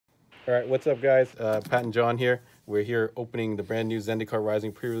All right, what's up, guys? Pat and John here. We're here opening the brand new Zendikar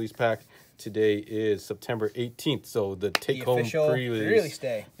Rising pre-release pack. Today is September 18th, so the take-home pre-release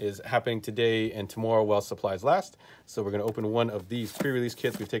day is happening today and tomorrow while supplies last. So we're going to open one of these pre-release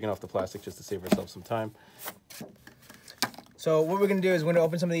kits. We've taken off the plastic just to save ourselves some time. So what we're going to do is we're going to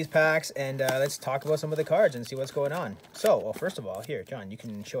open some of these packs and let's talk about some of the cards and see what's going on. So, well, first of all, here, John, you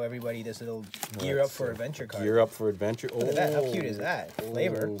can show everybody this little Gear Up for Adventure card. Gear Up for Adventure. Look at that. How cute is that?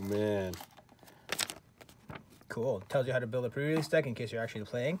 Flavor. Oh, man. Cool. Tells you how to build a pre-release deck in case you're actually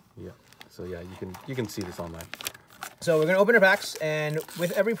playing. Yeah. So, yeah, you can see this online. So we're going to open our packs, and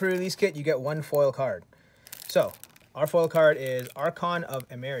with every pre-release kit, you get one foil card. So, our foil card is Archon of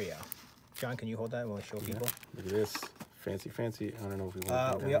Emeria. John, can you hold that? We'll show people. Look at this. Fancy, fancy. I don't know if we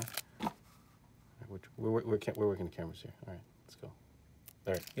want to we're working the cameras here. All right, let's go.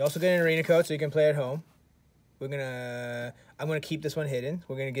 All right. You also get an arena code so you can play at home. I'm gonna keep this one hidden.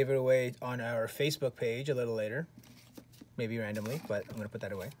 We're gonna give it away on our Facebook page a little later, maybe randomly, but I'm gonna put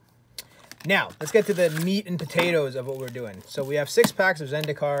that away. Now let's get to the meat and potatoes of what we're doing. So we have 6 packs of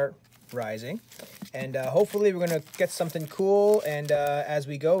Zendikar Rising, and hopefully we're gonna get something cool. And as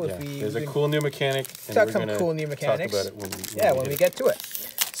we go, there's a cool new mechanic. And talk some cool new mechanics. Talk about it when we get to it.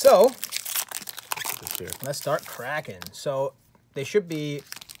 So let's start cracking. So they should be,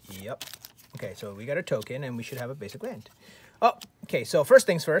 yep. Okay, so we got a token, and we should have a basic land. Oh, okay. So first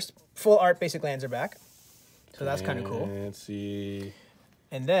things first, full art basic lands are back. So that's kind of cool. Fancy.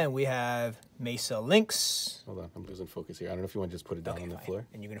 And then we have Mesa Lynx. Hold on, I'm losing focus here. I don't know if you want to just put it down on the floor.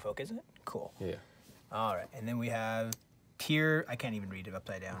 And you're going to focus it? Cool. Yeah. All right. And then we have I can't even read it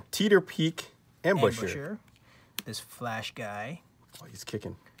upside down. Teeter Peak Ambusher. This Flash guy. Oh, he's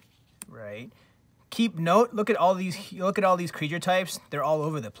kicking. Right. Keep note. Look at all these creature types. They're all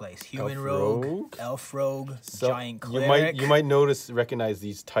over the place. Human rogue, elf rogue, giant cleric. You might recognize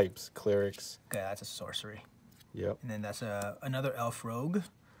these types. Clerics. Okay, that's a sorcery. Yep. And then that's another elf rogue.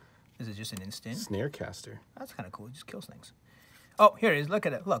 This is just an instant. Snarecaster. That's kind of cool. It just kills things. Oh, here it is. Look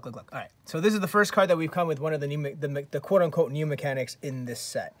at it. Look. All right. So this is the first card that we've come with one of the new, the quote-unquote new mechanics in this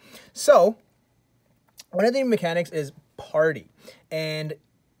set. So one of the new mechanics is party. And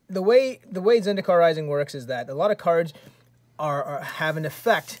the way Zendikar Rising works is that a lot of cards have an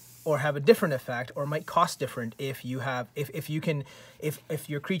effect or have a different effect or might cost different if your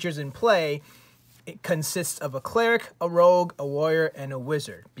creature's in play. It consists of a cleric, a rogue, a warrior, and a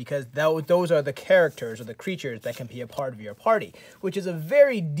wizard, because those are the characters or the creatures that can be a part of your party, which is a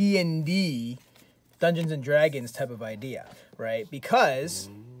very DnD, Dungeons and Dragons type of idea, right? Because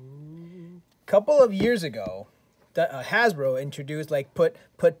a couple of years ago, Hasbro introduced put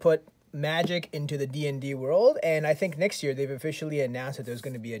magic into the D&D world, and I think next year they've officially announced that there's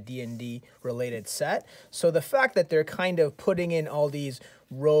going to be a D&D related set. So the fact that they're kind of putting in all these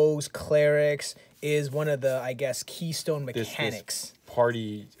rogues, clerics is one of the, I guess, keystone mechanics. This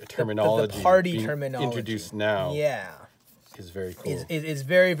party terminology, the party terminology introduced now, is very cool. Is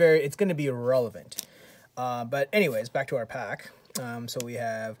very, very. It's going to be relevant. But anyways, back to our pack. So we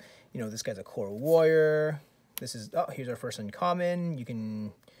have, this guy's a core warrior. This is here's our first uncommon. You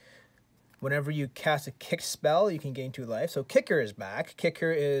can. Whenever you cast a kick spell, you can gain 2 life. So Kicker is back.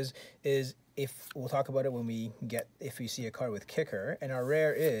 Kicker is if we'll talk about it when we if you see a card with Kicker. And our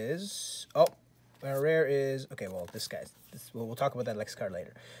rare is okay. Well, this guy's we'll talk about that next card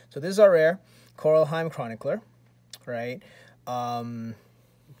later. So this is our rare, Coralheim Chronicler, right? That's a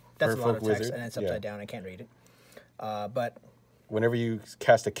lot of text, wizard. And it's upside down. I can't read it. But whenever you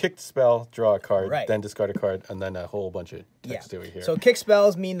cast a kick spell, draw a card, right. Then discard a card, and then a whole bunch of text over here. So kick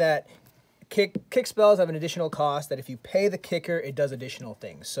spells mean that kick spells have an additional cost that if you pay the kicker, it does additional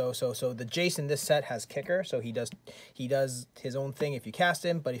things. So the Jace in this set has kicker, so he does his own thing if you cast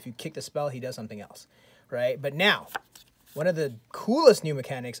him, but if you kick the spell, he does something else, right? But now, one of the coolest new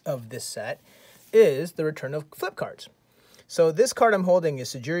mechanics of this set is the return of flip cards. So this card I'm holding is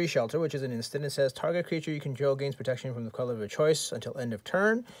Sejuri Shelter, which is an instant. It says target creature you control gains protection from the color of your choice until end of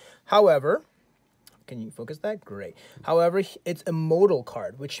turn. However, can you focus that? Great. However, it's a modal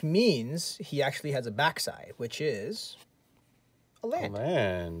card, which means he actually has a backside, which is a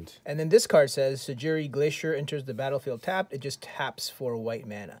land. And then this card says, Sejuri Glacier enters the battlefield tapped. It just taps for white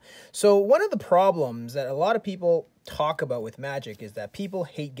mana. So one of the problems that a lot of people talk about with Magic is that people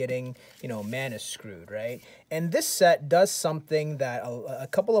hate getting, mana screwed, right? And this set does something that a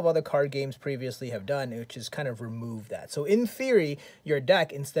couple of other card games previously have done, which is kind of remove that. So in theory, your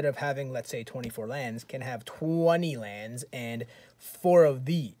deck, instead of having, let's say, 24 lands, can have 20 lands and 4 of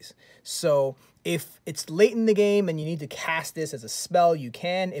these. So if it's late in the game and you need to cast this as a spell, you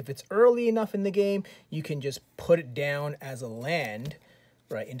can. If it's early enough in the game, you can just put it down as a land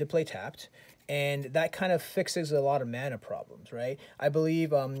right, into play tapped. And that kind of fixes a lot of mana problems, right? I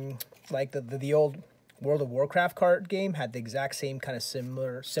believe like the old World of Warcraft card game had the exact same kind of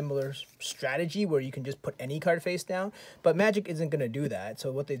similar strategy where you can just put any card face down, but Magic isn't going to do that.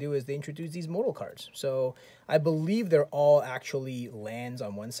 So what they do is they introduce these modal cards. So I believe they're all actually lands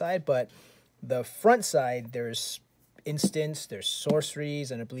on one side, but the front side there's instants, there's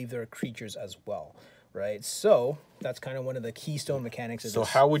sorceries, and I believe there are creatures as well, right? So that's kind of one of the keystone mechanics of this. So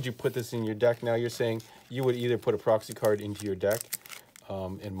how would you put this in your deck? Now you're saying you would either put a proxy card into your deck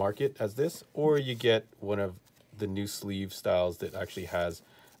and mark it as this, or you get one of the new sleeve styles that actually has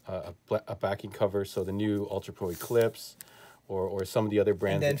a backing cover. So the new Ultra Pro Eclipse, or some of the other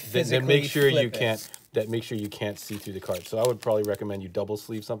brands that make sure you can't see through the card. So I would probably recommend you double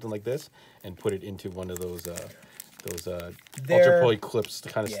sleeve something like this and put it into one of those Ultra Pro Eclipse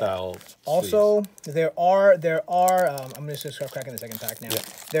kind of style. Also, sleeves. there are I'm going to start cracking the second pack now. Yeah.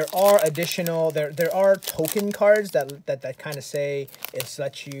 There are additional there are token cards that kind of say it's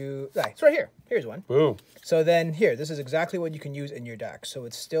let you. It's right here. Here's one. Boom. So then here, this is exactly what you can use in your deck. So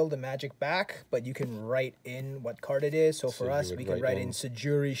it's still the Magic back, but you can write in what card it is. So for us, we can write in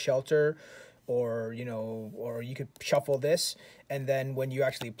Sejuri Shelter, or or you could shuffle this, and then when you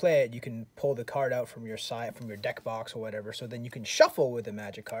actually play it, you can pull the card out from your side, from your deck box or whatever. So then you can shuffle with the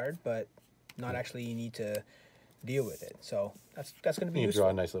Magic card, but not actually need to deal with it. So that's going to be useful. You draw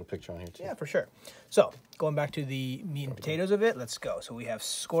a nice little picture on here too. Yeah, for sure. So going back to the meat and potatoes of it, let's go. So we have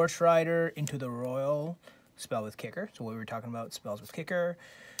Scorch Rider, Into the Royal, spell with kicker. So what we were talking about, spells with kicker.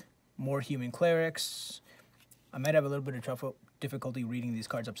 More Human Clerics. I might have a little bit of difficulty reading these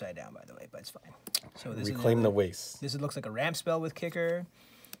cards upside down, by the way, but it's fine. So this Reclaim the Waste. This looks like a ramp spell with kicker.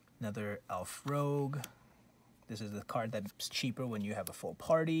 Another Elf Rogue. This is the card that's cheaper when you have a full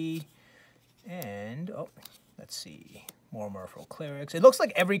party. And, let's see. More Merfolk Clerics. It looks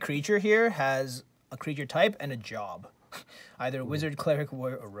like every creature here has a creature type and a job. Either Wizard, Cleric,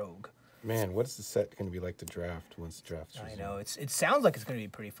 Warrior, or Rogue. Man, what's the set going to be like to draft once the draft's I know. It sounds like it's going to be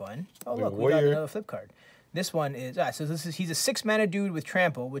pretty fun. Oh, look, Warrior. we got another flip card. This one is, he's a 6 mana dude with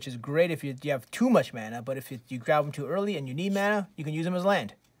trample, which is great if you have too much mana, but if you grab him too early and you need mana, you can use him as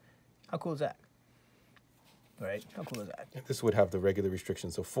land. How cool is that? Right? How cool is that? This would have the regular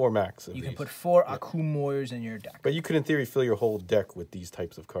restrictions, so 4 max. You can put 4 Akum Warriors in your deck. But you could, in theory, fill your whole deck with these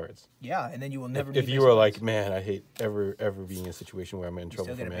types of cards. Yeah, and then you will never. If you were like, man, I hate ever being in a situation where I'm in trouble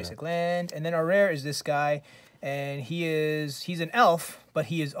for mana. Still get a basic land, and then our rare is this guy, and he's an elf, but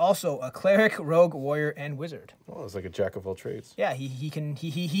he is also a cleric, rogue, warrior, and wizard. Well, it's like a jack of all trades. Yeah,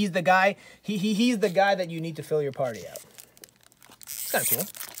 he's the guy. He's the guy that you need to fill your party out. It's kind of cool.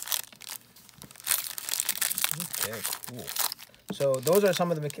 Okay, cool. So those are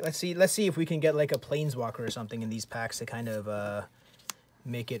some of the. Let's see if we can get like a planeswalker or something in these packs to kind of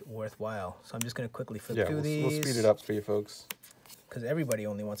make it worthwhile. So I'm just gonna quickly flip through these. We'll speed it up for you folks. Because everybody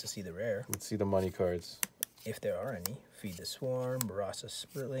only wants to see the rare. Let's see the money cards. If there are any. Feed the Swarm, Barasa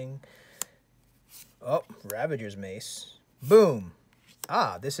Splitling. Oh, Ravager's Mace. Boom.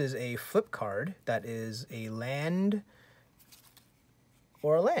 Ah, this is a flip card that is a land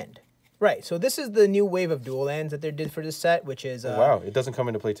or a land. Right, so this is the new wave of dual lands that they did for this set, which is... wow, it doesn't come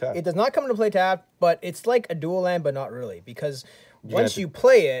into play tap. It does not come into play tap, but it's like a dual land, but not really, because once you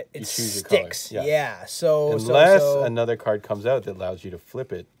play it, it sticks. Yeah, so... Unless another card comes out that allows you to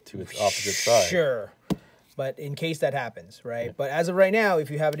flip it to its opposite side. Sure, but in case that happens, right? Yeah. But as of right now,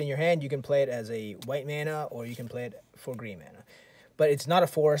 if you have it in your hand, you can play it as a white mana, or you can play it for green mana. But it's not a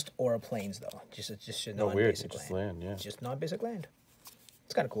forest or a plains, though. It's just a non-basic land. Yeah. It's just non-basic land.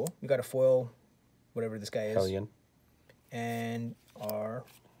 It's kind of cool. We got a foil, whatever this guy is. Hellion. And our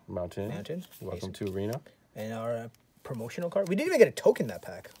Mountain. Welcome to Arena. And our promotional card. We didn't even get a token that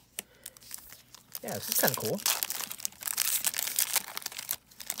pack. Yeah, this is kind of cool.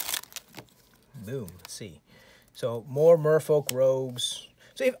 Boom. Let's see. So more Merfolk Rogues.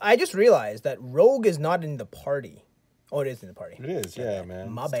 So I just realized that Rogue is not in the party. Oh, it is in the party. It is, yeah, man.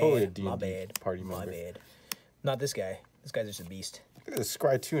 My it's bad. Totally a D&D my bad. Party member. My bad. Not this guy. This guy's just a beast. Look at this.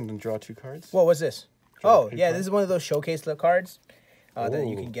 Scry 2 and then draw 2 cards. Whoa, what's this? Oh, yeah, this is one of those showcase cards that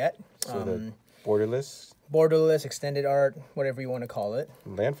you can get. So the borderless. Borderless, extended art, whatever you want to call it.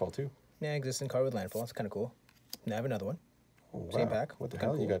 Landfall, too. Yeah, existing card with landfall. It's kind of cool. And I have another one. Oh, wow. Same pack. What the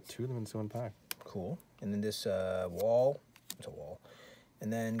hell? Cool. You got 2 of them in one pack. Cool. And then this wall. It's a wall.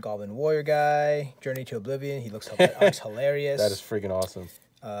 And then Goblin Warrior guy. Journey to Oblivion. He looks hilarious. That is freaking awesome.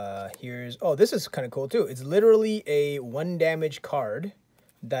 This is kind of cool too. It's literally a 1 damage card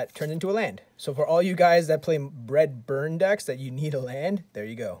that turns into a land. So for all you guys that play red burn decks that you need a land, there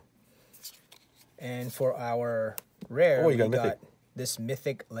you go. And for our rare, you got Mythic. This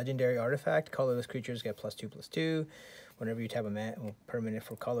mythic legendary artifact, colorless creatures get +2/+2. Whenever you tap a mana permanent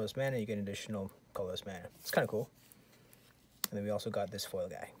for colorless mana, you get an additional colorless mana. It's kind of cool. And then we also got this foil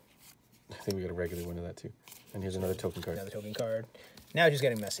guy. I think we got a regular one of that too. And here's another token card. Another token card. Now it's just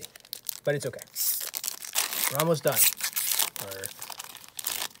getting messy, but it's okay. We're almost done. Or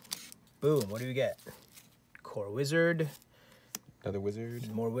boom, what do we get? Core Wizard. Another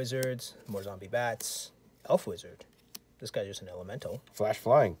wizard. More wizards. More zombie bats. Elf Wizard. This guy's just an elemental. Flash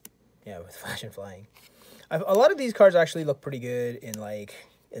flying. Yeah, with flash and flying. A lot of these cards actually look pretty good in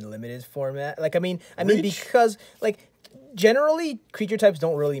limited format. Like I mean because like generally creature types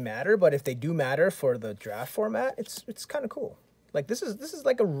don't really matter, but if they do matter for the draft format, it's kind of cool. Like this is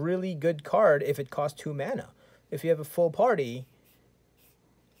like a really good card if it costs 2 mana. If you have a full party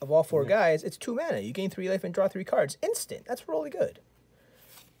of all 4 guys, it's 2 mana. You gain 3 life and draw 3 cards. Instant. That's really good.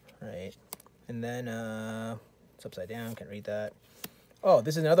 All right. And then it's upside down. Can't read that. Oh,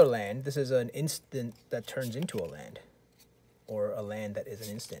 this is another land. This is an instant that turns into a land. Or a land that is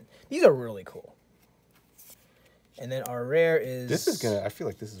an instant. These are really cool. And then our rare is... This is going to... I feel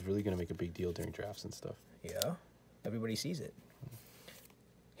like this is really going to make a big deal during drafts and stuff. Yeah. Everybody sees it.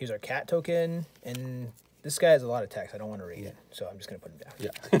 Here's our cat token. And this guy has a lot of text. I don't want to read it. So I'm just going to put him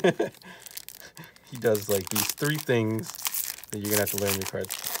down. Yeah. He does like these 3 things that you're going to have to learn your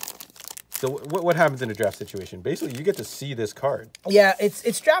cards. So what happens in a draft situation? Basically, you get to see this card. Yeah,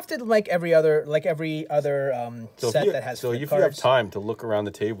 it's drafted like every other set that has. So if cards. you have time to look around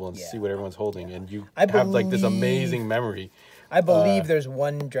the table and see what everyone's holding, and you like this amazing memory, I believe there's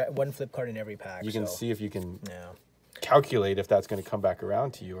one flip card in every pack. You can see if you can calculate if that's going to come back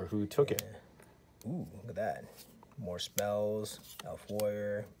around to you or who took it. Ooh, look at that! More spells, Elf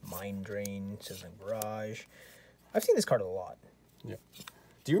Warrior, Mind Drain, Sizzling Barrage. I've seen this card a lot. Yeah.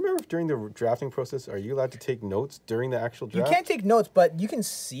 Do you remember during the drafting process, are you allowed to take notes during the actual draft? You can't take notes, but you can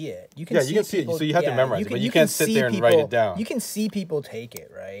see it. You can you can see it. So you have to memorize it, but you can't sit there and write it down. You can see people take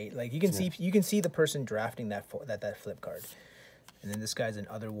it, right? Like you can see the person drafting that flip card. And then this guy's an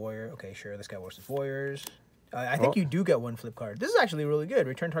other warrior. Okay, sure. This guy works with warriors. I think you do get 1 flip card. This is actually really good.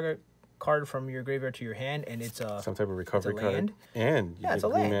 Return target card from your graveyard to your hand, and it's some type of recovery card. And you get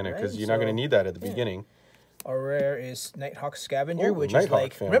green mana because you're not going to need that at the beginning. Our rare is Nighthawk Scavenger, which is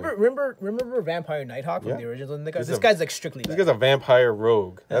like remember Vampire Nighthawk from the original Zendikar? This guy's like strictly bad. This guy's a vampire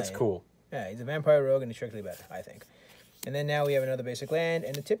rogue. That's cool. Yeah, he's a vampire rogue and he's strictly bad, I think. And then now we have another basic land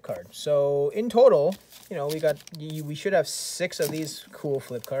and a tip card. So in total, you know, we should have 6 of these cool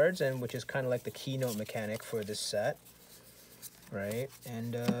flip cards, and which is kind of like the keynote mechanic for this set, right?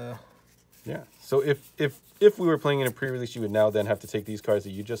 And yeah. So if we were playing in a pre-release, you would now then have to take these cards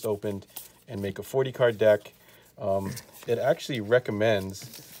that you just opened and make a 40-card deck. It actually recommends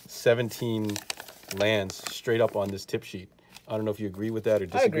 17 lands straight up on this tip sheet. I don't know if you agree with that or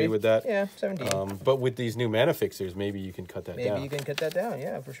disagree with that. Yeah, 17. But with these new mana fixers, maybe you can cut that down. Maybe you can cut that down,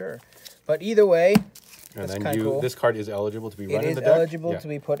 yeah, for sure. But either way, that's kind of cool. This card is eligible to be run in the deck. It is eligible to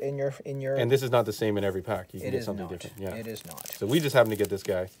be put in your... And this is not the same in every pack. You can get something different. Yeah. It is not. So we just happen to get this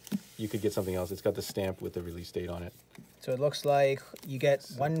guy. You could get something else. It's got the stamp with the release date on it. So it looks like you get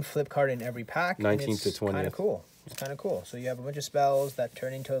 1 flip card in every pack. 19th to 20th. Kind of cool. It's kind of cool. So you have a bunch of spells that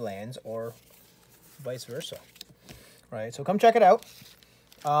turn into lands or vice versa. Right, so come check it out.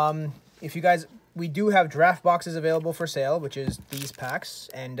 If you guys... We do have draft boxes available for sale, which is these packs.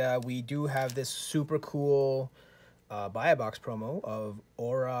 And we do have this super cool buy a box promo of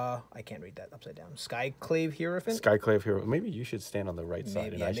Aura... I can't read that upside down. Skyclave Hierophant? Skyclave Hero. Maybe you should stand on the right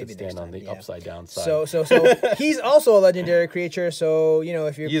side, and I should stand on the upside down side. So he's also a legendary creature. So, you know,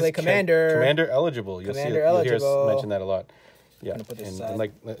 if you play Commander... Commander eligible. You'll hear us mention that a lot. Yeah,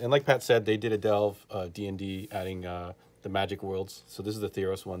 and like Pat said, they did a delve, DnD, adding the Magic Worlds. So this is the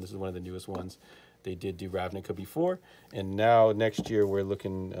Theros one. This is one of the newest ones. They did do Ravnica before, and now next year we're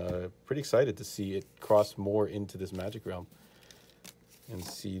looking pretty excited to see it cross more into this Magic realm and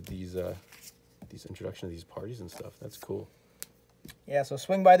see these introduction of these parties and stuff. That's cool. Yeah, so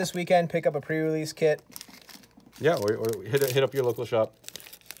swing by this weekend, pick up a pre-release kit. Yeah, or hit up your local shop.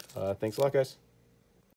 Thanks a lot, guys.